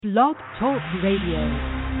Blog Talk Radio.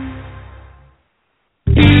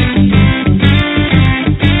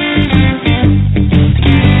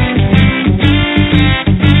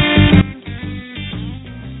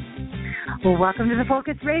 Well, welcome to the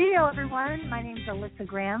Focus Radio, everyone. My name is Alyssa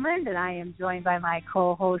Gramland, and I am joined by my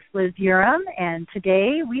co-host, Liz Urim. And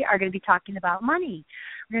today we are going to be talking about money.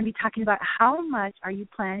 We're going to be talking about how much are you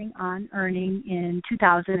planning on earning in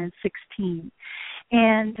 2016.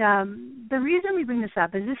 And the reason we bring this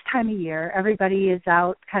up is this time of year, everybody is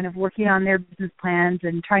out kind of working on their business plans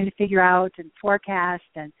and trying to figure out and forecast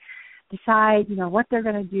and decide, what they're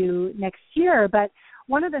going to do next year. But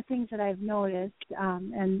one of the things that I've noticed,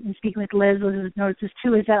 and in speaking with Liz has noticed this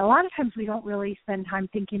too, is that a lot of times we don't really spend time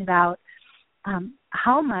thinking about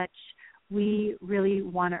how much we really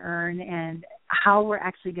want to earn and how we're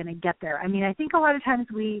actually going to get there. I mean, I think a lot of times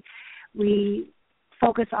we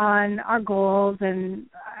focus on our goals,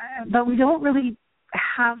 but we don't really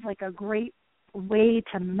have like a great way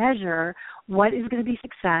to measure what is going to be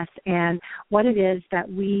success and what it is that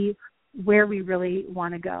where we really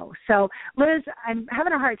want to go. So, Liz, I'm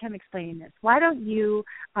having a hard time explaining this. Why don't you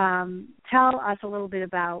tell the audience a little bit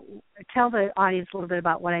about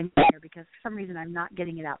what I'm here, because for some reason I'm not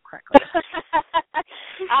getting it out correctly.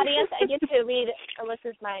 Audience, I get to read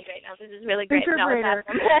Alyssa's mind right now. This is really great. Interpreter.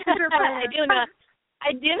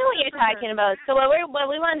 I do know what you're talking about. So what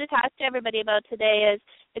we wanted to talk to everybody about today is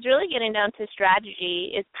it's really getting down to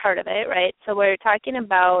strategy is part of it, right? So we're talking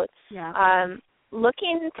about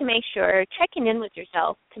looking to make sure, checking in with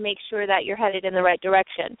yourself to make sure that you're headed in the right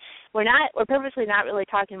direction. We're purposely not really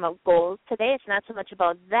talking about goals today. It's not so much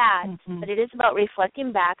about that, but it is about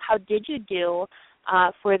reflecting back. How did you do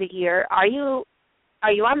for the year? Are you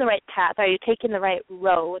on the right path? Are you taking the right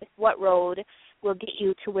road? What road will get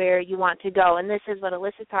you to where you want to go? And this is what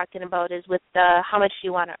Alyssa's talking about, is with the how much do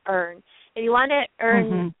you want to earn. If you want to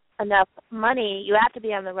earn enough money, you have to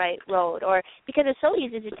be on the right road, or because it's so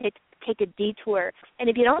easy to take a detour. And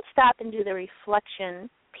if you don't stop and do the reflection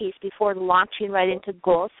piece before launching right into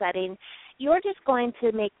goal setting, you're just going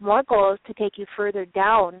to make more goals to take you further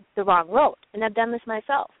down the wrong road. And I've done this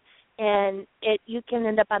myself. And you can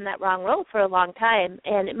end up on that wrong road for a long time.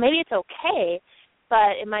 And maybe it's okay,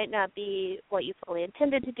 but it might not be what you fully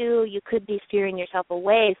intended to do. You could be steering yourself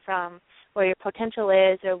away from where your potential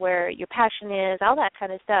is or where your passion is, all that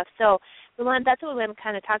kind of stuff. So that's what we want to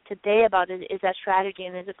kind of talk today about is that strategy,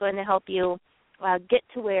 and is it going to help you get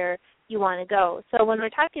to where you want to go. So when we're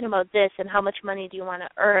talking about this and how much money do you want to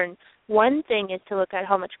earn, one thing is to look at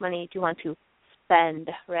how much money do you want to spend,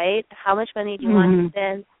 right? How much money do you want to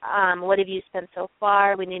spend? What have you spent so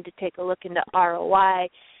far? We need to take a look into ROI.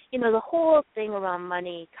 The whole thing around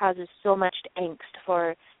money causes so much angst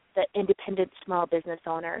for the independent small business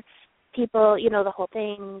owner. People, the whole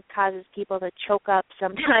thing causes people to choke up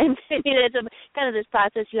sometimes. It's kind of this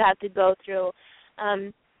process you have to go through.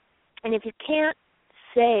 And if you can't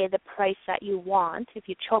say the price that you want, if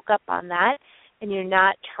you choke up on that and you're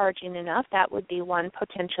not charging enough, that would be one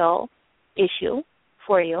potential issue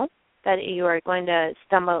for you that you are going to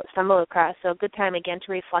stumble across. So a good time, again,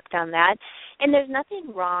 to reflect on that. And there's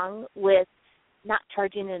nothing wrong with not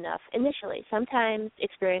charging enough initially. Sometimes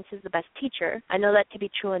experience is the best teacher. I know that to be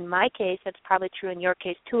true in my case. That's probably true in your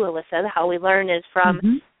case too, Alyssa. How we learn is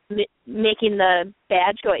from making the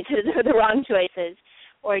bad choices or the wrong choices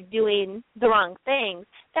or doing the wrong things.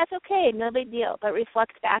 That's okay, no big deal, but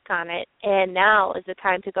reflect back on it. And now is the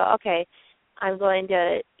time to go, okay, I'm going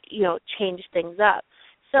to, change things up.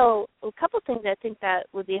 So a couple of things I think that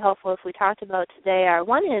would be helpful if we talked about today are,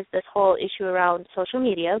 one is this whole issue around social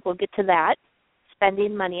media. We'll get to that.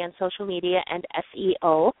 Spending money on social media and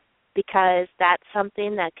SEO, because that's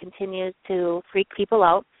something that continues to freak people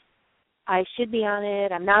out. I should be on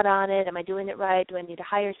it. I'm not on it. Am I doing it right? Do I need to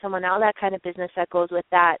hire someone? All that kind of business that goes with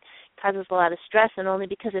that causes a lot of stress, and only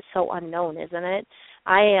because it's so unknown, isn't it?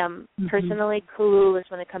 I am personally clueless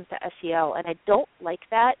when it comes to SEO, and I don't like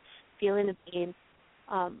that feeling of being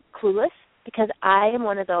clueless, because I am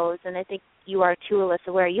one of those, and I think you are too,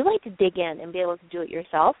 Alyssa, where you like to dig in and be able to do it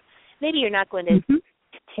yourself. Maybe you're not going to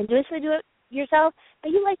continuously do it yourself, but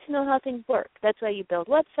you like to know how things work. That's why you build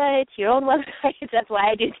websites, your own websites. That's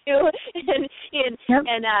why I do too.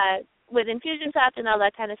 and with Infusionsoft and all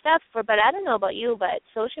that kind of stuff. But I don't know about you, but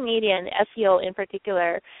social media and SEO in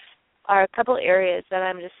particular are a couple areas that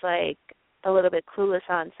I'm just like a little bit clueless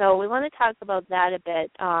on. So we want to talk about that a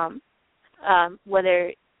bit,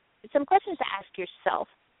 whether some questions to ask yourself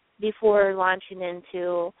before launching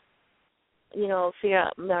into figure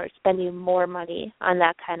out or spending more money on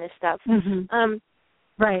that kind of stuff.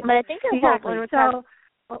 Right. But I think exactly. when we're so,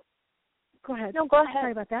 go ahead. No, go ahead.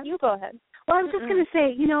 Sorry about that. You go ahead. Well, I was just going to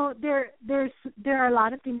say, there are a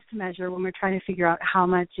lot of things to measure when we're trying to figure out how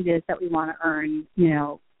much it is that we want to earn,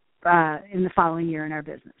 in the following year in our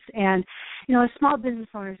business. And, as small business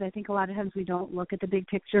owners, I think a lot of times we don't look at the big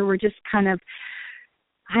picture. We're just kind of,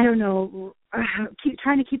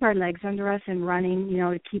 trying to keep our legs under us and running,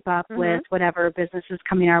 to keep up with whatever business is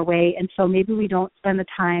coming our way. And so maybe we don't spend the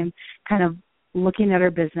time kind of looking at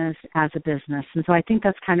our business as a business. And so I think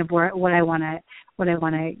that's kind of what I want to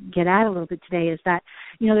get at a little bit today is that,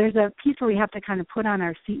 there's a piece where we have to kind of put on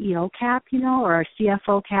our CEO cap, or our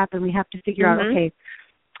CFO cap, and we have to figure out, okay,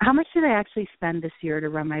 how much did I actually spend this year to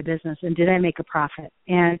run my business, and did I make a profit?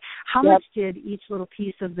 And how much did each little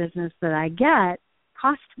piece of business that I get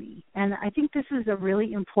cost me? And I think this is a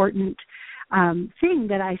really important thing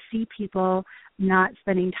that I see people not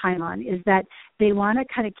spending time on, is that they want to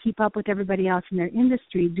kind of keep up with everybody else in their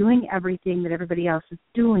industry, doing everything that everybody else is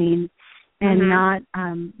doing, and not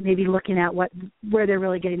maybe looking at where they're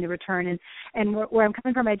really getting the return. And where I'm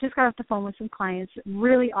coming from, I just got off the phone with some clients,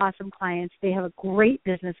 really awesome clients. They have a great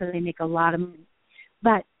business and they make a lot of money.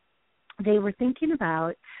 But they were thinking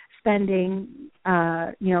about spending,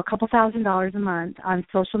 a couple $1,000s a month on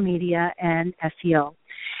social media and SEO.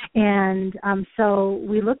 And so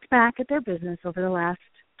we looked back at their business over the last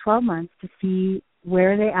 12 months to see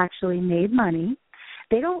where they actually made money.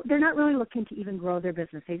 They're not really looking to even grow their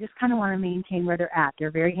business. They just kind of want to maintain where they're at.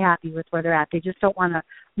 They're very happy with where they're at. They just don't want to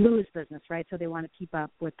lose business, right? So they want to keep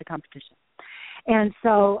up with the competition. And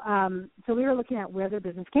so we were looking at where their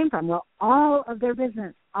business came from. Well, all of their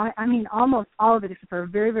business, almost all of it, except for a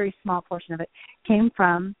very, very small portion of it, came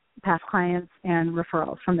from past clients and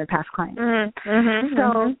referrals from their past clients.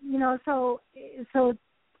 So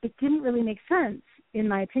it didn't really make sense, in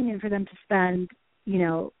my opinion, for them to spend,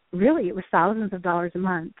 really it was thousands of dollars a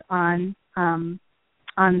month on the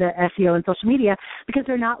SEO and social media, because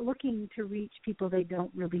they're not looking to reach people they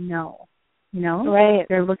don't really know. Right.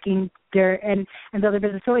 They're looking there and build their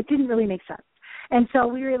business. So it didn't really make sense. And so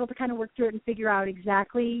we were able to kind of work through it and figure out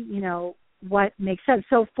exactly, what makes sense.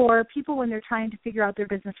 So for people when they're trying to figure out their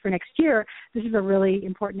business for next year, this is a really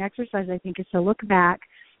important exercise, I think, is to look back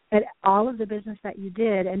at all of the business that you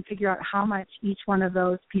did and figure out how much each one of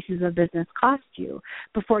those pieces of business cost you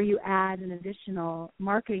before you add an additional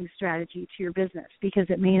marketing strategy to your business, because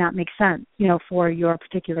it may not make sense, for your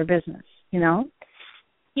particular business,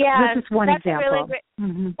 Yeah, this is one example.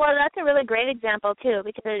 Well, that's a really great example too,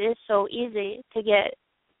 because it is so easy to get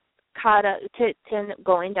caught up to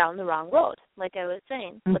going down the wrong road, like I was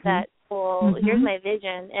saying, with that whole here's my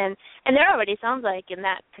vision, and there already sounds like in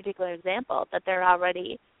that particular example that they're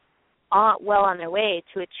already well on their way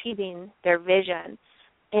to achieving their vision,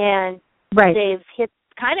 and they've hit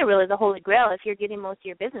kind of really the holy grail. If you're getting most of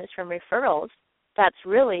your business from referrals, that's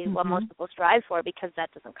really what most people strive for, because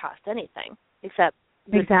that doesn't cost anything except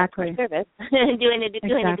service, doing a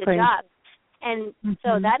good job. And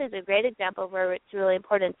so that is a great example where it's really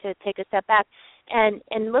important to take a step back and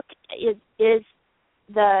look,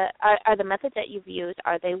 are the methods that you've used,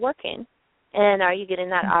 are they working? And are you getting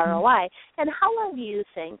that ROI? And how long do you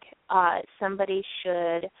think somebody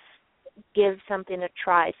should give something a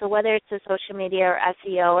try? So whether it's a social media or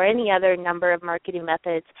SEO or any other number of marketing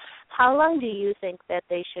methods, how long do you think that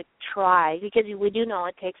they should try? Because we do know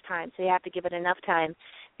it takes time, so you have to give it enough time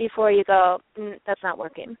before you go, that's not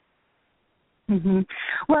working.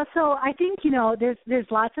 Well, so I think, there's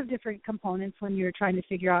lots of different components when you're trying to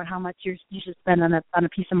figure out how much you should spend on a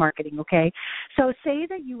piece of marketing, okay? So say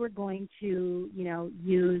that you were going to,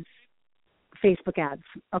 use Facebook ads,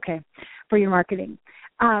 okay, for your marketing.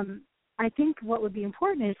 I think what would be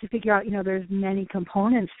important is to figure out, there's many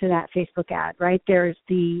components to that Facebook ad, right? There's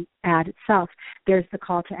the ad itself. There's the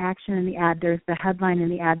call to action in the ad. There's the headline in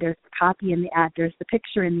the ad. There's the copy in the ad. There's the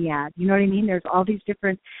picture in the ad. You know what I mean? There's all these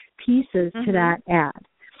different pieces to that ad.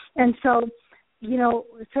 And so,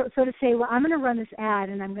 so to say, well, I'm going to run this ad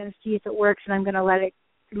and I'm going to see if it works, and I'm going to let it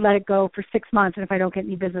go for 6 months, and if I don't get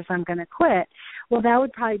any business, I'm going to quit. Well, that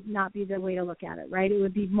would probably not be the way to look at it, right? It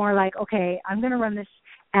would be more like, okay, I'm going to run this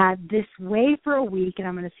ad this way for a week, and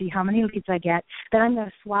I'm going to see how many leads I get. Then I'm going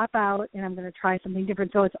to swap out, and I'm going to try something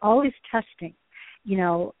different. So it's always testing,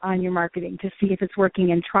 on your marketing to see if it's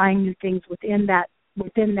working, and trying new things within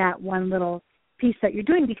that one little piece that you're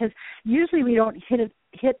doing, because usually we don't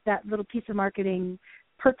hit that little piece of marketing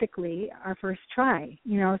perfectly our first try,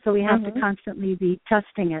 so we have to constantly be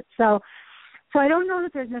testing it. So I don't know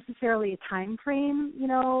that there's necessarily a time frame,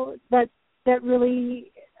 that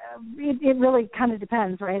really it really kind of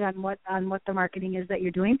depends, right, on what the marketing is that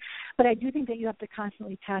you're doing. But I do think that you have to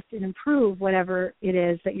constantly test and improve whatever it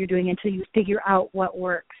is that you're doing until you figure out what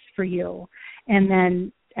works for you, and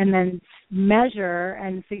then and then measure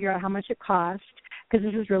and figure out how much it costs, because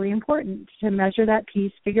this is really important to measure that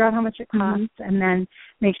piece, figure out how much it costs, and then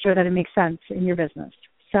make sure that it makes sense in your business.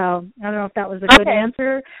 So I don't know if that was a good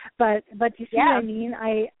answer, but you see what I mean?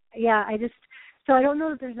 So I don't know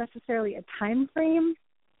that there's necessarily a time frame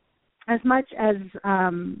as much as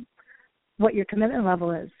what your commitment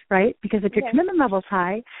level is, right? Because if your commitment level is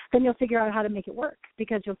high, then you'll figure out how to make it work,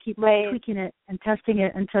 because you'll keep tweaking it and testing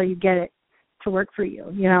it until you get it to work for you,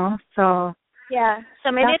 you know? So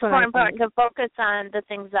so maybe it's more important to focus on the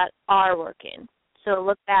things that are working. So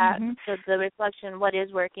look back to the reflection, what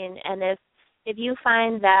is working, and if you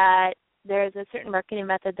find that there's a certain marketing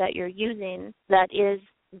method that you're using that is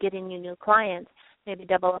getting you new clients, maybe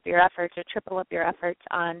double up your efforts or triple up your efforts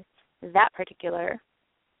on that particular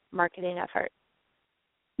marketing effort.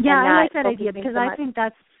 Yeah, I like that idea, because I think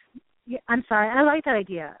that's, I like that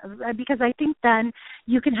idea, because I think then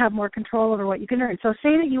you can have more control over what you can earn. So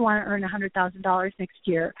say that you want to earn $100,000 next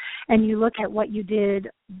year, and you look at what you did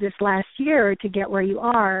this last year to get where you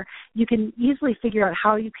are, you can easily figure out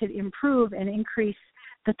how you could improve and increase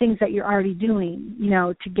the things that you're already doing, you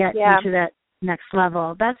know, to get into that next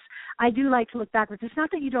level. I do like to look backwards. It's not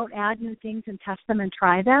that you don't add new things and test them and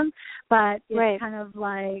try them, but it's kind of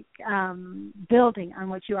like building on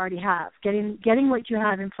what you already have, getting what you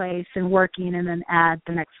have in place and working, and then add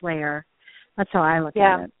the next layer. That's how I look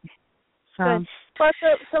at it. So, good. Well,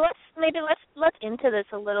 so let's into this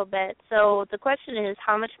a little bit. So the question is,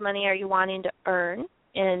 how much money are you wanting to earn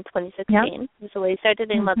in 2016? So we start to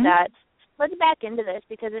think about that. Let's back into this,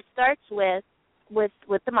 because it starts with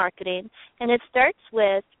the marketing, and it starts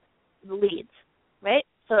with the leads, right?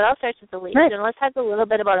 So it all starts with the leads. Right. And let's talk a little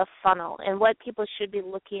bit about a funnel and what people should be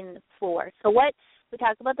looking for. So we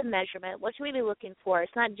talked about the measurement. What should we be looking for?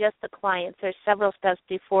 It's not just the clients. There's several steps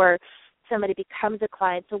before somebody becomes a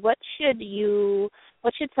client. So what should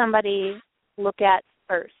somebody look at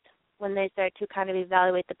first when they start to kind of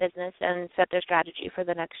evaluate the business and set their strategy for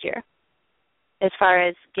the next year, as far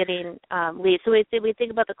as getting leads? So we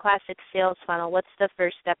think about the classic sales funnel. What's the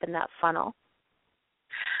first step in that funnel?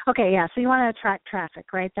 Okay, so you want to attract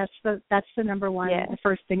traffic, right? That's the number one. The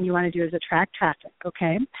first thing you want to do is attract traffic,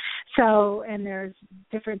 okay? So, and there's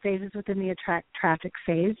different phases within the attract traffic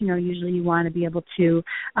phase. You know, usually you want to be able to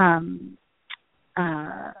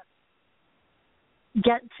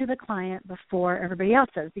get to the client before everybody else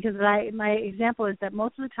does, because my example is that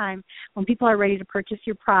most of the time when people are ready to purchase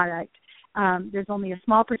your product, there's only a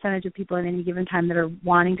small percentage of people at any given time that are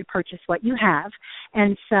wanting to purchase what you have.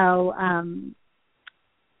 And so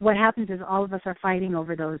what happens is all of us are fighting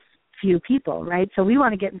over those few people, right? So we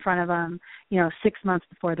want to get in front of them, 6 months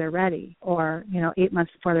before they're ready, or, 8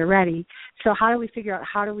 months before they're ready. So how do we figure out,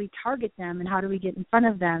 how do we target them, and how do we get in front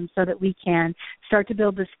of them so that we can start to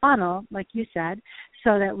build this funnel, like you said,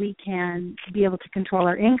 so that we can be able to control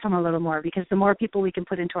our income a little more, because the more people we can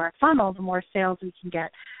put into our funnel, the more sales we can get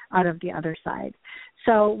out of the other side.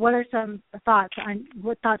 So what are some thoughts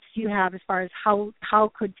do you have as far as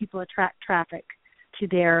how could people attract traffic to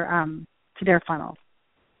their funnel?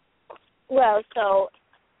 Well, so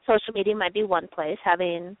social media might be one place,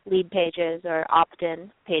 having lead pages or opt-in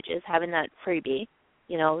pages, having that freebie.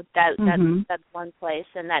 That's one place,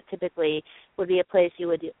 and that typically would be a place you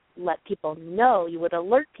would let people know. You would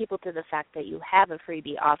alert people to the fact that you have a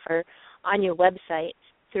freebie offer on your website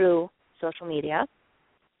through social media.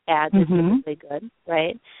 Ads is typically good,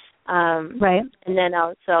 right? Right. And then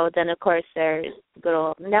of course, there's good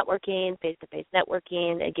old networking, face-to-face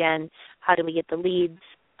networking. Again, how do we get the leads?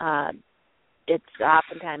 It's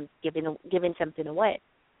oftentimes giving something away.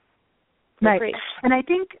 Right. Free. And I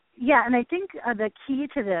think the key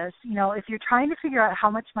to this, if you're trying to figure out how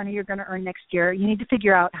much money you're going to earn next year, you need to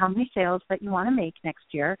figure out how many sales that you want to make next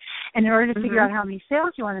year. And in order to figure out how many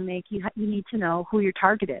sales you want to make, you need to know who your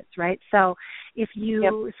target is, right? So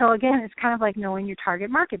so again, it's kind of like knowing your target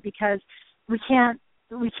market, because we can't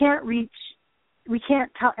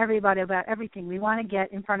tell everybody about everything. We want to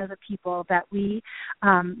get in front of the people that we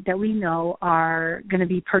know are going to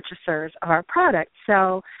be purchasers of our product.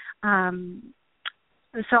 So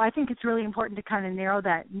I think it's really important to kind of narrow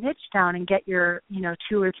that niche down and get your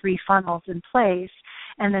 2 or 3 funnels in place,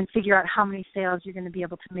 and then figure out how many sales you're going to be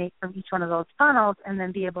able to make from each one of those funnels, and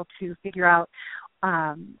then be able to figure out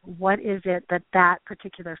what is it that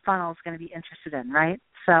particular funnel is going to be interested in, right?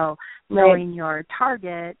 So knowing your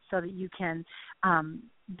target so that you can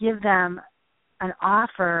give them an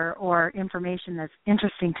offer or information that's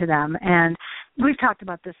interesting to them. And we've talked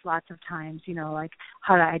about this lots of times, like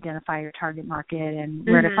how to identify your target market and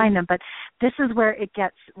where to find them. But this is where it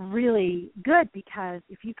gets really good, because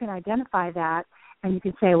if you can identify that and you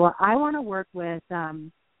can say, well, I want to work with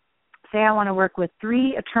say I want to work with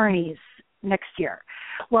 3 attorneys next year.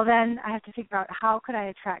 Well, then I have to figure out how could I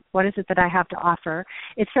attract, what is it that I have to offer.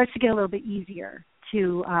 It starts to get a little bit easier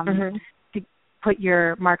to put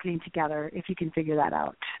your marketing together if you can figure that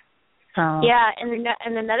out. So. Yeah,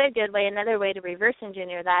 and another way to reverse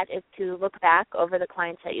engineer that is to look back over the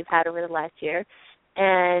clients that you've had over the last year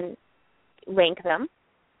and rank them.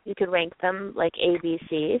 You could rank them like A, B,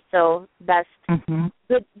 C. So best,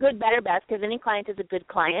 good, better, best, because any client is a good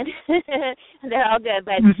client. They're all good,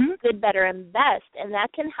 but good, better, and best. And that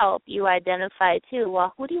can help you identify, too,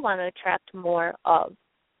 well, who do you want to attract more of?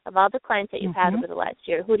 Of all the clients that you've had over the last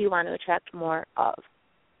year, who do you want to attract more of?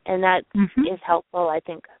 And that is helpful, I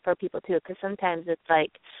think, for people, too, because sometimes it's like,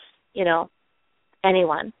 you know,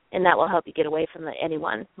 anyone, and that will help you get away from the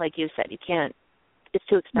anyone. Like you said, you can't, it's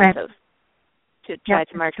too expensive. Right. To try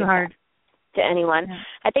to market to anyone. Yeah.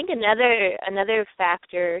 I think another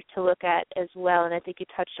factor to look at as well, and I think you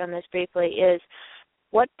touched on this briefly, is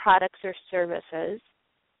what products or services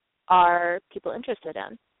are people interested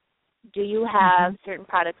in? Do you have certain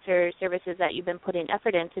products or services that you've been putting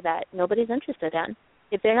effort into that nobody's interested in?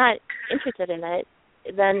 If they're not interested in it,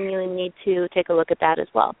 then you need to take a look at that as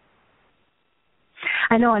well.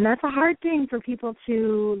 I know, and that's a hard thing for people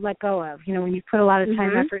to let go of. You know, when you put a lot of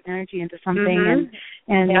time, effort, and energy into something,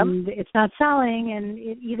 and it's not selling, and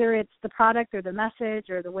either it's the product or the message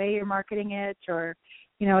or the way you're marketing it, or,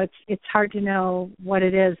 you know, it's hard to know what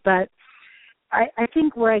it is. But I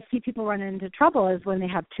think where I see people run into trouble is when they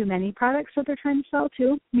have too many products that they're trying to sell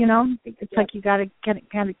too. You know, it's like you got to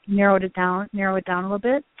kind of narrow it down a little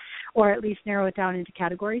bit, or at least narrow it down into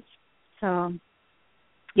categories. So.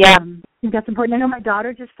 I think that's important. I know my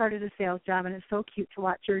daughter just started a sales job, and it's so cute to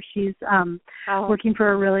watch her. She's working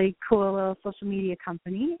for a really cool little social media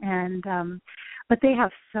company, and but they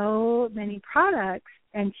have so many products,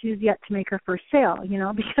 and she's yet to make her first sale, you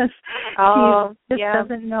know, because she just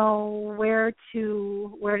doesn't know where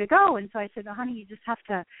to go. And so I said, oh, honey, you just have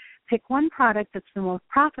to pick one product that's the most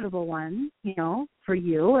profitable one, you know, for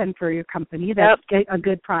you and for your company. That's a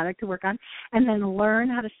good product to work on, and then learn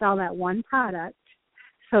how to sell that one product.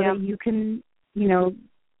 So that you can, you know,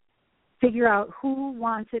 figure out who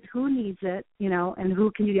wants it, who needs it, you know, and who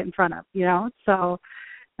can you get in front of, you know. So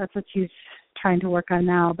that's what she's trying to work on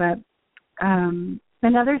now. But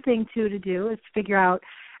another thing, too, to do is figure out,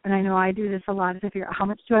 and I know I do this a lot, is to figure out how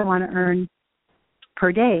much do I want to earn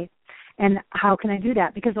per day, and how can I do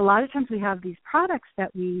that? Because a lot of times we have these products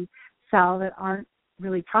that we sell that aren't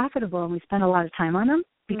really profitable, and we spend a lot of time on them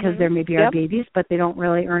because they're maybe our babies, but they don't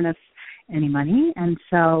really earn us any money, and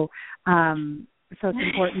so it's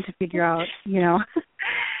important to figure out, you know,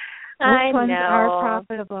 which ones are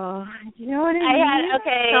profitable. Do you know what I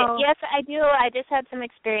mean? Yes, I do. I just had some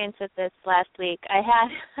experience with this last week.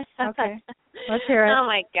 Okay, let's hear it. Oh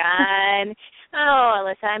my God. Oh,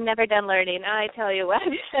 Alyssa, I'm never done learning. I tell you what,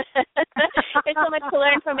 there's so much to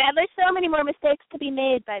learn from me. There's so many more mistakes to be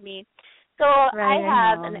made by me. So I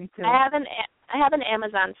have an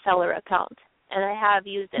Amazon seller account. And I have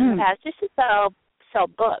used it in the past just to sell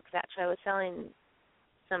books. Actually, I was selling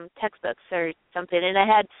some textbooks or something,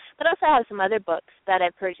 but also I have some other books that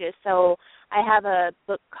I purchased. So I have a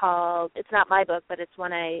book called, it's not my book, but it's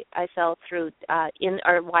one I sell through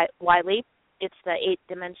Wiley. It's the 8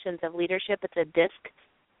 Dimensions of Leadership. It's a DISC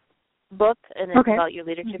book, and it's about your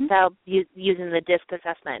leadership style using the DISC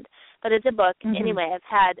assessment. But it's a book. Anyway,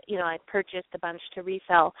 I purchased a bunch to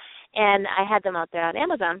resell, and I had them out there on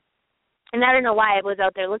Amazon. And I don't know why I was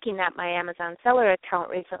out there looking at my Amazon seller account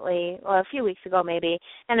recently, a few weeks ago maybe,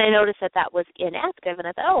 and I noticed that was inactive. And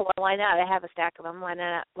I thought, oh, well, why not? I have a stack of them. Why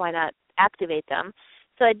not activate them?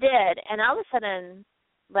 So I did. And all of a sudden,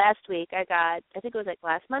 last week, I think it was like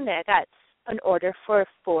last Monday, I got an order for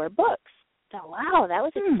 4 books. So, wow, that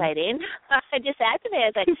was exciting. I just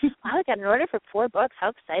activated. I was like, wow, I got an order for 4 books.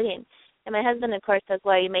 How exciting. And my husband, of course, says,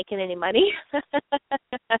 well, are you making any money?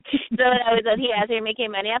 So he asked, are you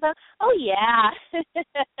making money? I thought, oh, yeah.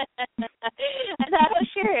 I thought, oh,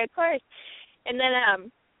 sure, of course. And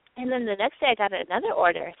then the next day I got another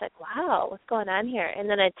order. It's like, wow, what's going on here? And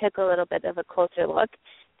then I took a little bit of a closer look.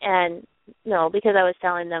 And, because I was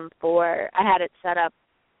selling them I had it set up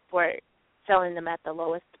for selling them at the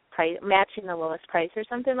lowest price, matching the lowest price or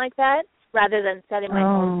something like that, rather than setting my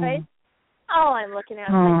own price. Oh, I'm looking at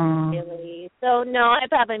it like, really? So, no, I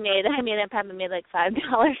probably made like $5.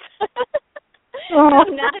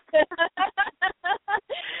 Not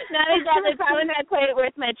exactly. Probably not quite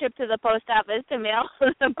worth my trip to the post office to mail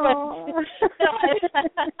them. So I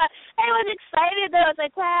was excited, though. I was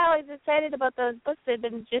like, wow, I was excited about those books. They've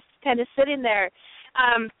been just kind of sitting there.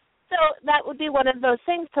 So that would be one of those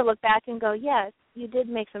things to look back and go, yes, you did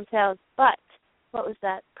make some sales, but what was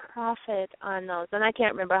that profit on those? And I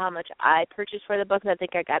can't remember how much I purchased for the books. I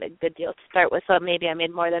think I got a good deal to start with, so maybe I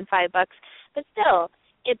made more than $5. But still,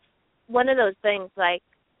 it's one of those things like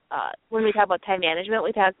when we talk about time management,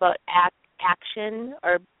 we talk about action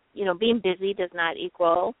or, being busy does not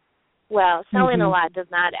equal, selling a lot does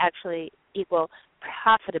not actually equal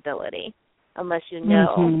profitability unless you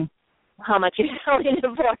know how much you're selling it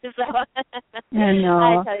for. So I know.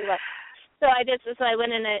 I tell you what. So I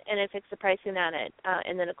went in and I fixed the pricing on it,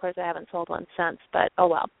 and then of course I haven't sold one since. But oh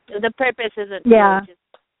well, the purpose isn't to just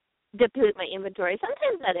deplete my inventory.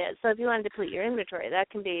 Sometimes that is. So if you want to deplete your inventory, that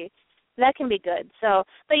can be good. So,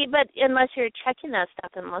 but unless you're checking that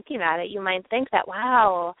stuff and looking at it, you might think that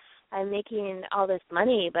wow, I'm making all this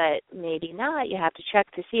money, but maybe not. You have to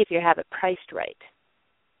check to see if you have it priced right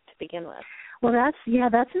to begin with. Well, that's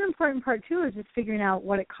an important part too, is just figuring out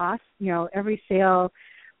what it costs.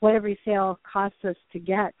 What every sale costs us to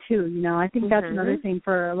get too. I think that's another thing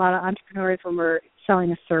for a lot of entrepreneurs when we're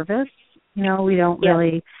selling a service. We don't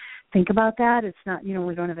really think about that. It's not, we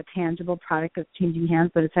don't have a tangible product that's changing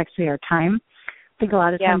hands, but it's actually our time. I think a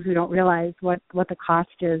lot of times we don't realize what the cost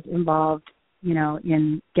is involved,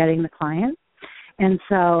 in getting the client. And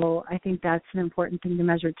so I think that's an important thing to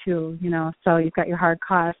measure too, so you've got your hard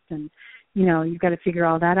costs and, you've got to figure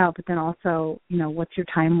all that out, but then also, what's your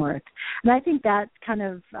time worth? And I think that's kind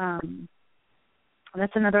of,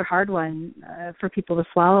 that's another hard one for people to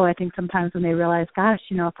swallow. I think sometimes when they realize, gosh,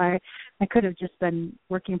 if I could have just been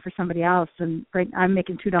working for somebody else and I'm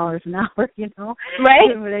making $2 an hour, right?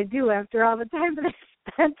 Doing what I do after all the time that I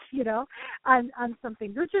spent, on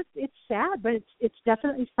something. It's sad, but it's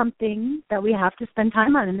definitely something that we have to spend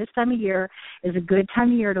time on. And this time of year is a good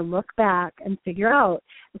time of year to look back and figure out,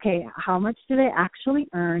 okay, how much did I actually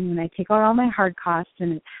earn when I take out all my hard costs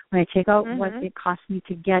and when I take out what it cost me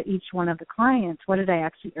to get each one of the clients? What did I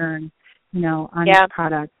actually earn, on each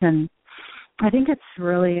product? And I think it's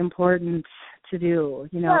really important to do,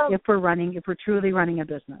 if we're truly running a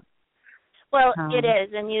business. Well, it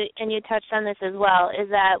is, and you touched on this as well, is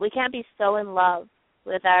that we can't be so in love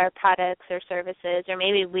with our products or services, or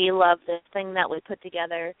maybe we love this thing that we put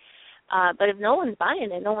together, but if no one's buying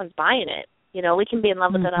it, no one's buying it. We can be in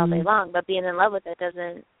love with it all day long, but being in love with it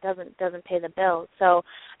doesn't pay the bills. So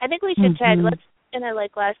I think we should try. Let's in our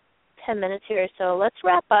last 10 minutes here or so, let's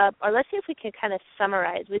wrap up, or let's see if we can kind of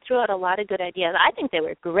summarize. We threw out a lot of good ideas. I think they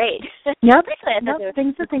were great. Yep. They were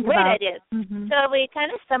things to think great about. Ideas. So we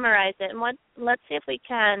kind of summarized it, and let's see if we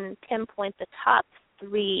can pinpoint the top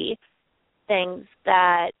 3 things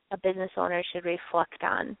that a business owner should reflect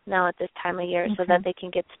on now at this time of year so that they can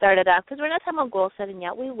get started off. Because we're not talking about goal setting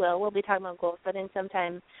yet. We'll be talking about goal setting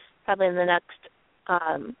sometime probably in the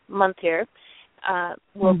next month here.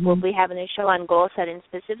 We'll be having a show on goal setting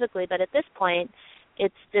specifically, but at this point,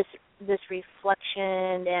 it's this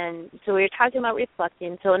reflection, and so we were talking about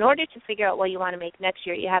reflecting. So in order to figure out what you want to make next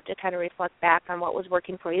year, you have to kind of reflect back on what was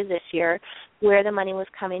working for you this year, where the money was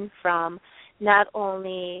coming from, not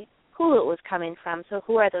only who it was coming from, so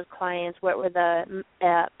who are those clients, what were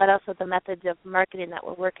but also the methods of marketing that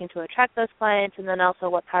were working to attract those clients, and then also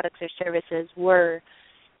what products or services were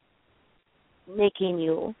making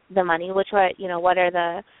you the money, what are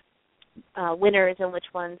the winners and which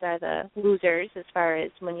ones are the losers as far as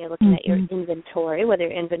when you're looking at your inventory, whether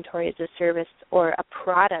your inventory is a service or a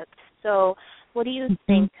product. So what do you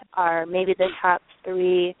think are maybe the top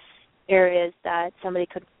 3 areas that somebody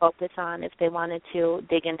could focus on if they wanted to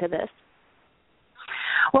dig into this?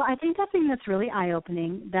 Well, I think the thing that's really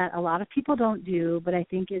eye-opening that a lot of people don't do, but I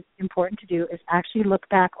think is important to do, is actually look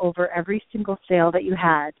back over every single sale that you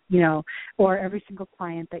had, or every single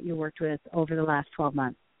client that you worked with over the last 12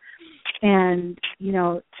 months. And,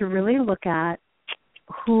 to really look at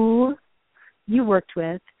who you worked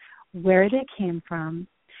with, where they came from,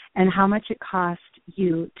 and how much it cost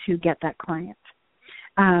you to get that client.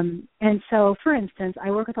 And so, for instance,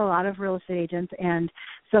 I work with a lot of real estate agents, and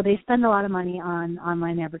so they spend a lot of money on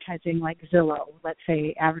online advertising like Zillow, let's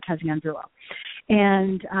say advertising on Zillow.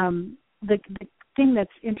 And the thing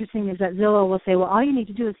that's interesting is that Zillow will say, well, all you need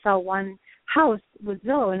to do is sell one house with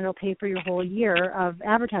Zillow, and it'll pay for your whole year of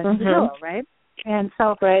advertising with Zillow, right? And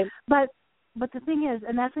so, but the thing is,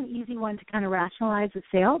 and that's an easy one to kind of rationalize the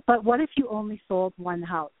sale, but what if you only sold one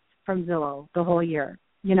house from Zillow the whole year,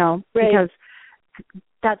 because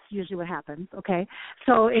that's usually what happens, okay?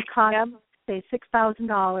 So it cost, say,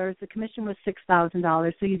 $6,000. The commission was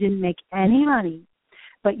 $6,000, so you didn't make any money,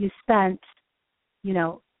 but you spent,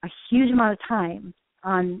 a huge amount of time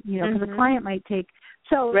on, because the client might take.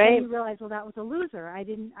 So then you realize, well, that was a loser. I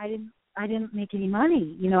didn't I didn't make any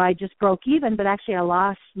money. I just broke even, but actually I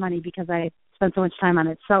lost money because I spent so much time on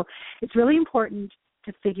it. So it's really important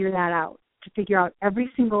to figure that out, to figure out every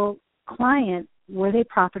single client, were they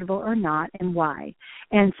profitable or not, and why.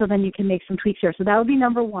 And so then you can make some tweaks here. So that would be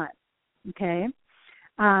number one. Okay.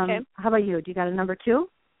 Okay. How about you? Do you got a number two?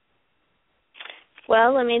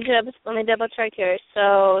 Well, let me double check here.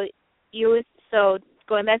 So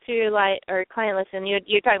going back to your client list, and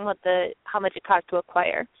you're talking about how much it costs to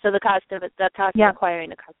acquire. So the cost of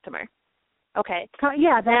acquiring a customer. Okay.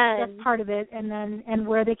 Yeah, that's part of it, and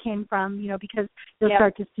where they came from, because you'll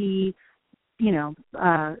start to see,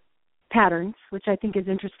 patterns, which I think is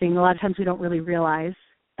interesting. A lot of times we don't really realize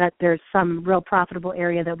that there's some real profitable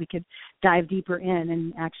area that we could dive deeper in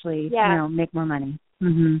and actually, make more money.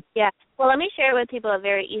 Mm-hmm. Yeah. Well, let me share with people a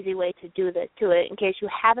very easy way to do this in case you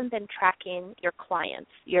haven't been tracking your clients.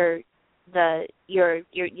 You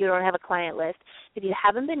don't have a client list. If you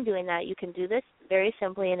haven't been doing that, you can do this very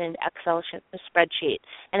simply in an Excel spreadsheet.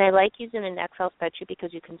 And I like using an Excel spreadsheet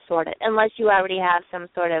because you can sort it, unless you already have some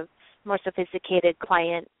sort of more sophisticated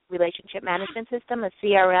client relationship management system, a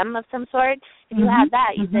CRM of some sort. If you have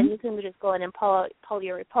that, then you can just go in and pull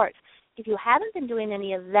your reports. If you haven't been doing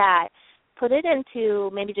any of that, put it into,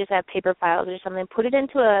 maybe just have paper files or something, put it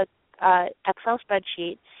into a Excel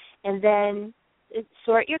spreadsheet, and then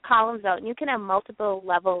sort your columns out. And you can have multiple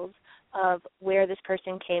levels of where this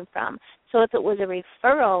person came from. So if it was a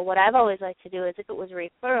referral, what I've always liked to do is if it was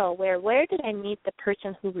a referral, where did I meet the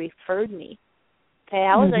person who referred me? Okay,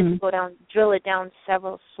 I always like to drill it down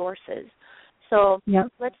several sources. So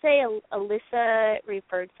let's say Alyssa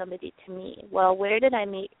referred somebody to me. Well, where did I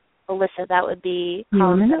meet Alyssa? That would be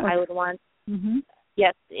columns that I would want.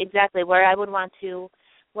 Yes, exactly. Where I would want to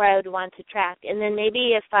track. And then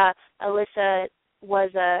maybe if Alyssa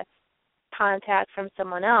was a contact from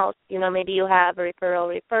someone else, maybe you have a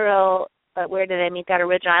referral, but where did I meet that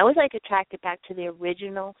original? I always like to track it back to the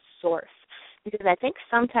original source, because I think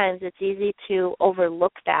sometimes it's easy to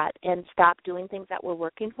overlook that and stop doing things that were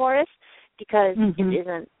working for us because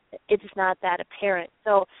it's not that apparent.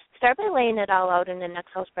 So start by laying it all out in an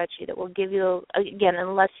Excel spreadsheet. It will give you, again,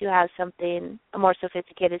 unless you have a more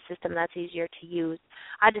sophisticated system that's easier to use.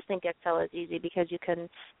 I just think Excel is easy because you can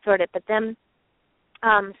sort it. But then,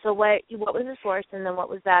 so what was the source, and then what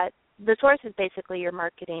was that? The source is basically your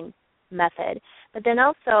marketing method. But then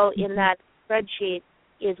also in that spreadsheet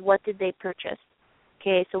is what did they purchase?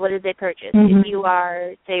 Okay, so what did they purchase? If you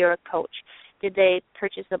are, say you're a coach, did they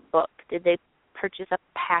purchase a book? Did they purchase a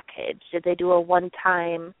package? Did they do a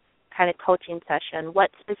one-time kind of coaching session?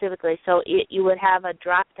 What specifically? So you would have a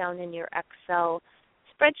drop-down in your Excel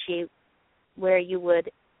spreadsheet where you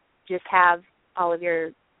would just have all of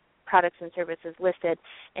your products and services listed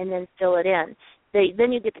and then fill it in.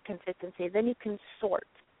 Then you get the consistency. Then you can sort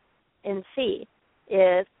and see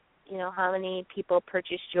if, how many people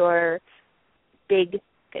purchased your big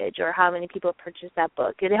package or how many people purchased that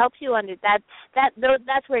book. It helps you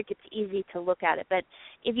that's where it gets easy to look at it. But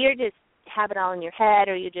if you're just have it all in your head,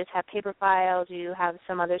 or you just have paper files, or you have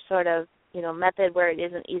some other sort of, method where it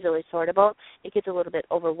isn't easily sortable, it gets a little bit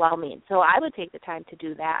overwhelming. So I would take the time to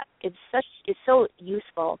do that. It's so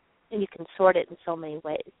useful, and you can sort it in so many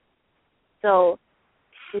ways. So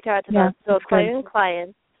we talked about acquiring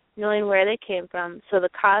clients, knowing where they came from, so the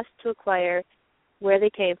cost to acquire, where they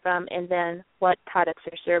came from, and then what products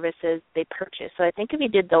or services they purchased. So I think if you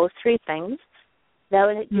did those three things, that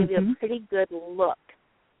would give you a pretty good look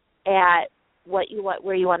at where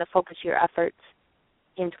you want to focus your efforts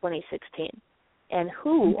in 2016, and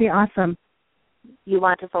who would be awesome you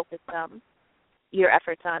want to focus your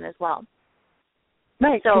efforts on as well.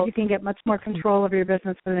 Right, because you can get much more control over your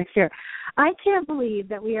business for the next year. I can't believe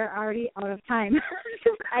that we are already out of time.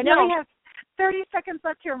 I know. We have 30 seconds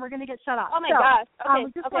left here, and we're going to get shut off. Oh, my gosh. Okay.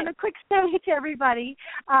 We just want a quick say to everybody.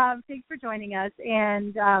 Thanks for joining us.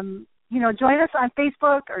 And, join us on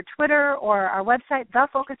Facebook or Twitter or our website, The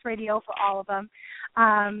Focus Radio, for all of them.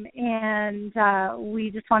 We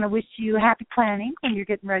just want to wish you happy planning when you're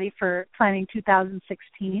getting ready for planning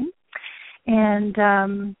 2016. And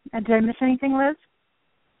did I miss anything, Liz?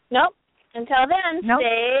 Nope. Until then,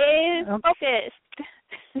 stay focused.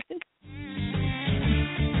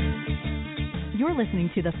 You're listening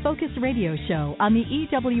to the Focus Radio Show on the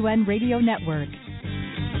EWN Radio Network.